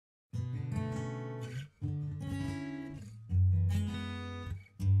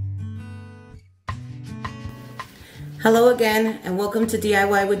Hello again and welcome to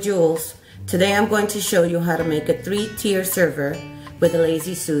DIY with Jules. Today I'm going to show you how to make a 3-tier server with a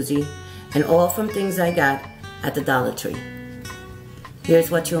Lazy Suzie, and all from things I got at the Dollar Tree. Here's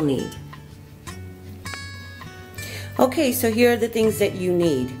what you'll need. Okay, so here are the things that you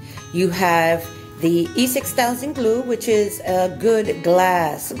need. You have the E6000 glue, which is a good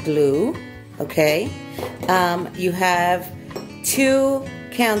glass glue, okay? You have 2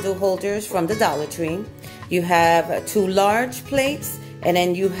 candle holders from the Dollar Tree. You have 2 large plates, and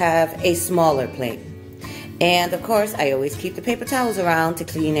then you have a smaller plate. And of course, I always keep the paper towels around to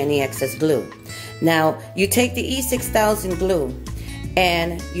clean any excess glue. Now, you take the E6000 glue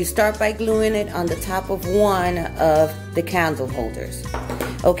and you start by gluing it on the top of one of the candle holders.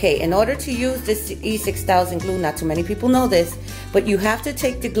 Okay, in order to use this E6000 glue, not too many people know this, but you have to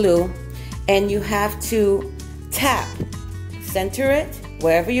take the glue and you have to tap, center it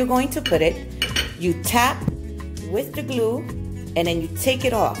wherever you're going to put it. You tap with the glue and then you take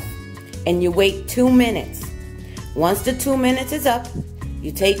it off and you wait 2 minutes. Once the 2 minutes is up,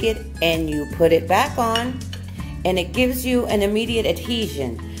 you take it and you put it back on, and it gives you an immediate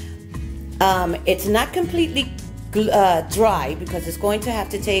adhesion. It's not completely dry because it's going to have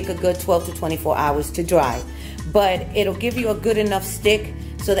to take a good 12 to 24 hours to dry, but it'll give you a good enough stick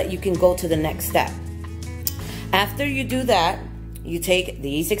so that you can go to the next step. After you do that, you take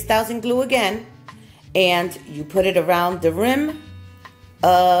the E6000 glue again and you put it around the rim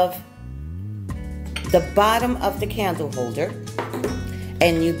of the bottom of the candle holder,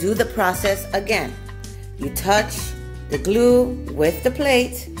 and you do the process again. You touch the glue with the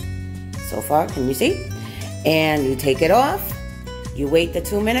plate. So far, can you see? And you take it off, you wait the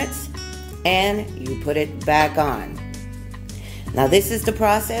 2 minutes, and you put it back on. Now this is the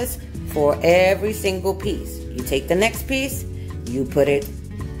process for every single piece. You take the next piece, you put it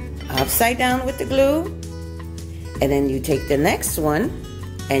upside down with the glue, and then you take the next one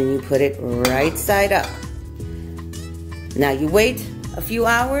and you put it right side up. Now you wait a few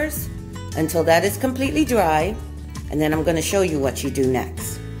hours until that is completely dry, and then I'm going to show you what you do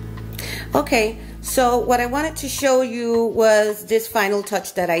next. Okay, so what I wanted to show you was this final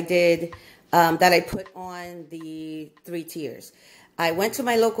touch that I did, that I put on the 3 tiers. I went to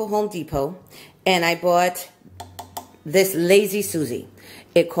my local Home Depot and I bought this Lazy Suzie.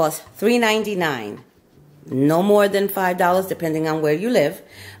 It costs $3.99, no more than $5 depending on where you live.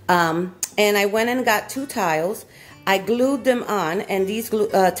 And I went and got 2 tiles. I glued them on, and these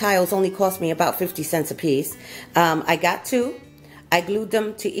tiles only cost me about 50 cents a piece. I got 2. I glued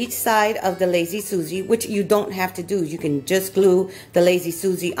them to each side of the Lazy Suzie, which you don't have to do. You can just glue the Lazy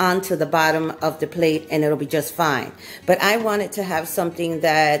Suzie onto the bottom of the plate and it'll be just fine. But I wanted to have something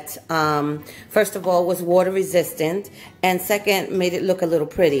that, first of all, was water resistant, and second, made it look a little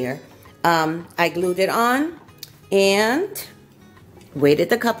prettier. I glued it on and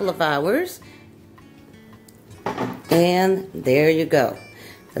waited a couple of hours, and there you go.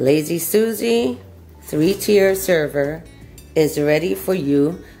 The Lazy Suzie 3-tier server is ready for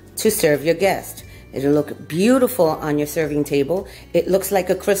you to serve your guest. It'll look beautiful on your serving table. It looks like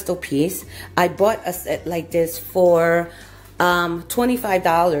a crystal piece. I bought a set like this for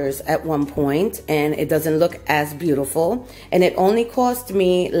 $25 at one point, and it doesn't look as beautiful, and it only cost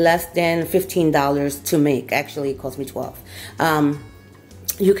me less than $15 to make. Actually, it cost me $12.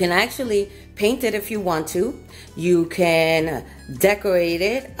 You can actually paint it if you want to. You can decorate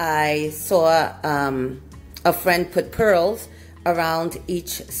it. I saw a friend put pearls around each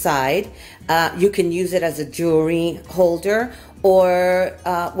side. You can use it as a jewelry holder or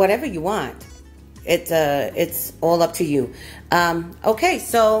whatever you want. It's all up to you. Okay,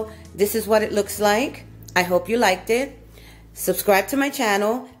 so this is what it looks like. I hope you liked it. Subscribe to my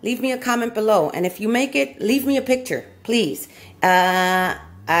channel. Leave me a comment below. And if you make it, leave me a picture, please.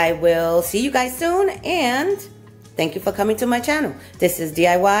 I will see you guys soon, and thank you for coming to my channel. This is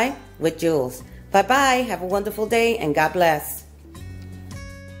DIY with Jules. Bye-bye. Have a wonderful day, and God bless.